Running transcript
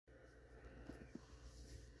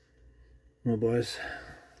Well, boys,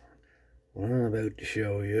 what I'm about to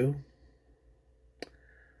show you.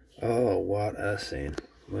 Oh, what a scene.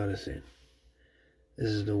 What a scene. This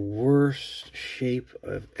is the worst shape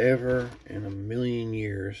I've ever in a million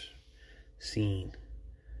years seen.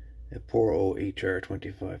 A poor old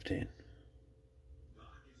HR-2510.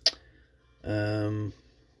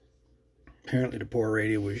 Apparently the poor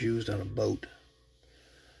radio was used on a boat.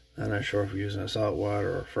 I'm not sure if we're using a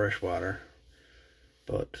saltwater or freshwater,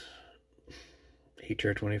 but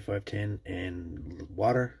HR-2510 and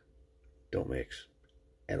water don't mix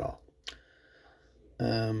at all.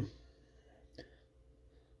 Oh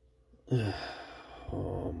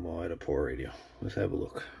my, the poor radio. Let's have a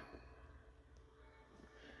look.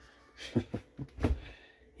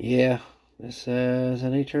 Yeah, this is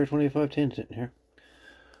an HR-2510 sitting here.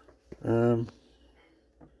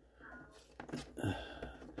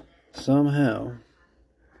 Somehow,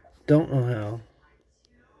 don't know how,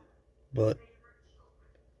 but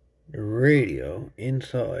the radio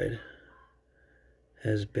inside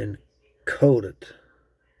has been coated,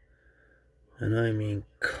 and I mean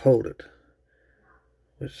coated,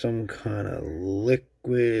 with some kind of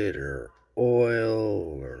liquid or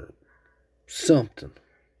oil or something.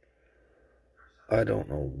 I don't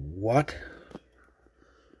know what,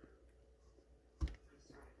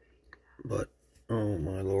 but oh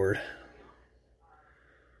my lord.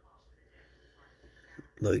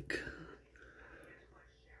 Like,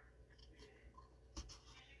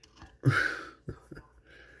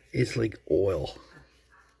 it's like oil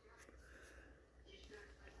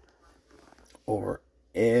over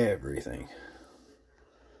everything.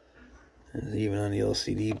 It's even on the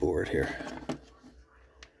LCD board here.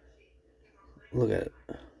 Look at it.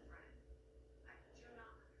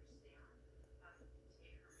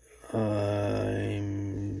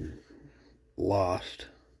 I'm lost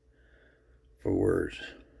for words.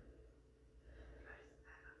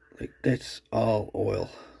 Like, that's all oil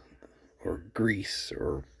or grease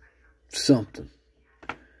or something.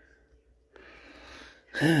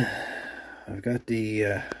 I've got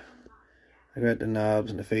the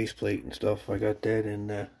knobs and the faceplate and stuff. I got that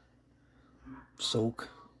in soak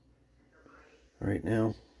right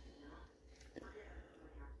now.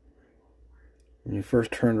 When you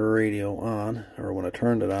first turn the radio on, or when I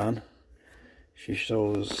turned it on, she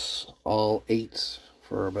shows all 8s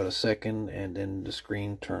for about a second, and then the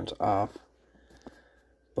screen turns off.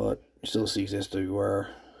 But you still see SWR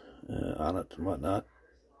on it and whatnot.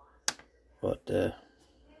 But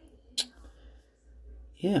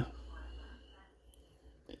yeah.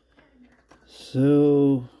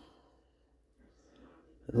 So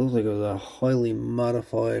it looks like it was a highly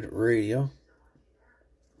modified radio.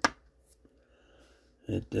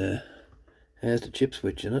 It has the chip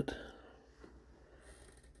switch in it.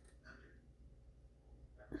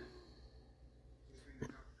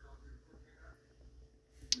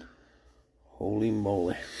 Holy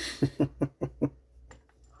moly.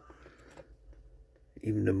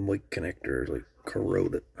 Even the mic connector is like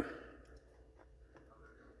corroded.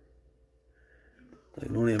 I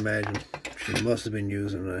can only imagine she must have been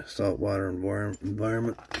using a saltwater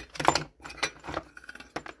environment.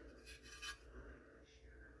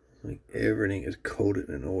 Like, everything is coated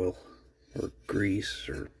in oil or grease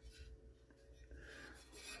or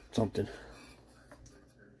something.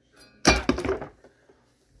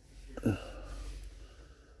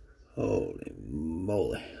 Holy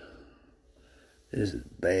moly. This is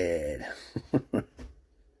bad.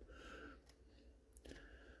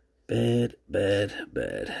 Bad, bad,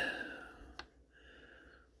 bad.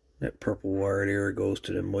 That purple wire there goes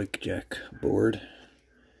to the mic jack board.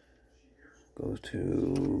 Goes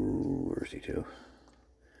to, where's he to?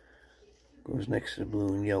 Goes next to the blue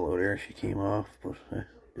and yellow there. She came off, but this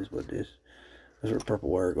is what it is. That's where the purple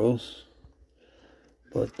wire goes.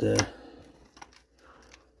 But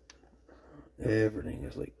everything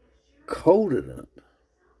is like coated in it.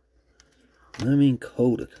 I mean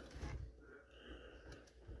coated.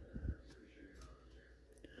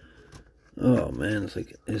 Oh man, it's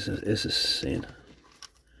like, it's a sin.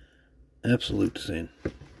 Absolute sin.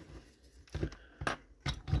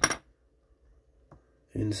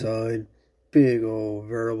 Inside, big old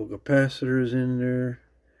variable capacitors in there.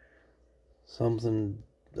 Something,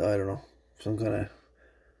 I don't know, some kind of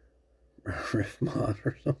riff mod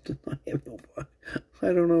or something. I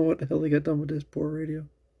don't know what the hell they got done with this poor radio.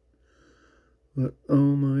 But oh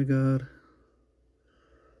my god.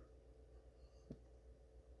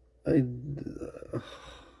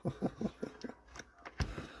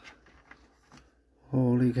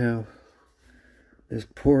 Holy cow. This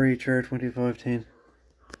poor HR-2510.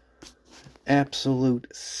 Absolute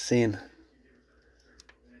sin.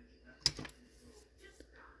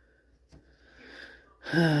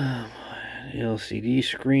 The LCD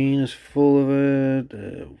screen is full of it.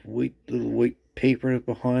 The little white paper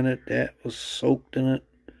behind it, that was soaked in it.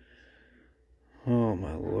 Oh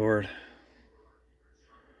my lord.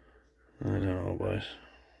 I don't know, boys.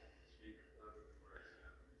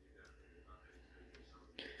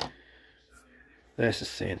 That's the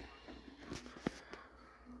sin.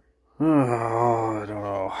 Oh, I don't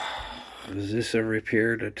know. Is this a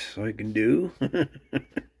repair that I can do?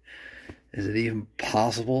 Is it even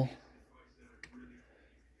possible?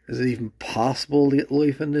 Is it even possible to get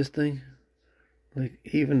life in this thing? Like,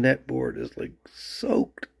 even that board is like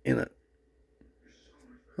soaked in it.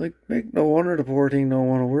 Like, make no wonder the poor thing don't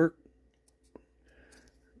want to work.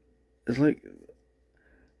 It's like,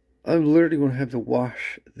 I'm literally going to have to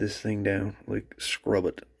wash this thing down. Like, scrub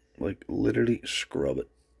it. Like, literally scrub it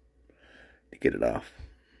to get it off.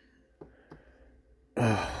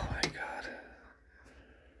 Oh my god.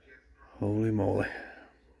 Holy moly.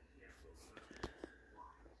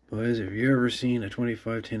 Boys, have you ever seen a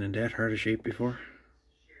 2510 in that hard of shape before?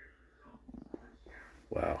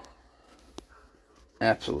 Wow.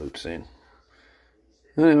 Absolute sin.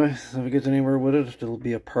 Anyway, if we get anywhere with it, it'll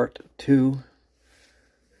be a part 2.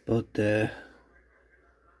 But, I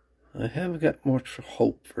haven't got much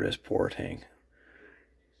hope for this poor thing.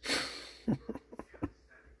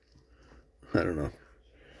 I don't know.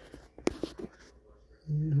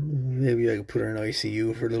 Maybe I can put her in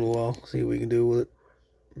ICU for a little while, see what we can do with it.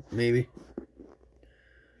 Maybe.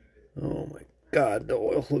 Oh my god, the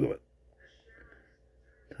oil, look at it.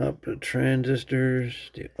 Top of the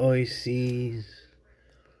transistors, the ICs.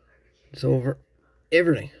 It's over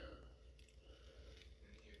everything.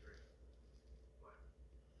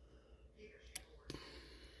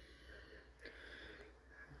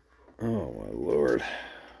 Oh my lord.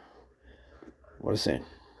 What a sin.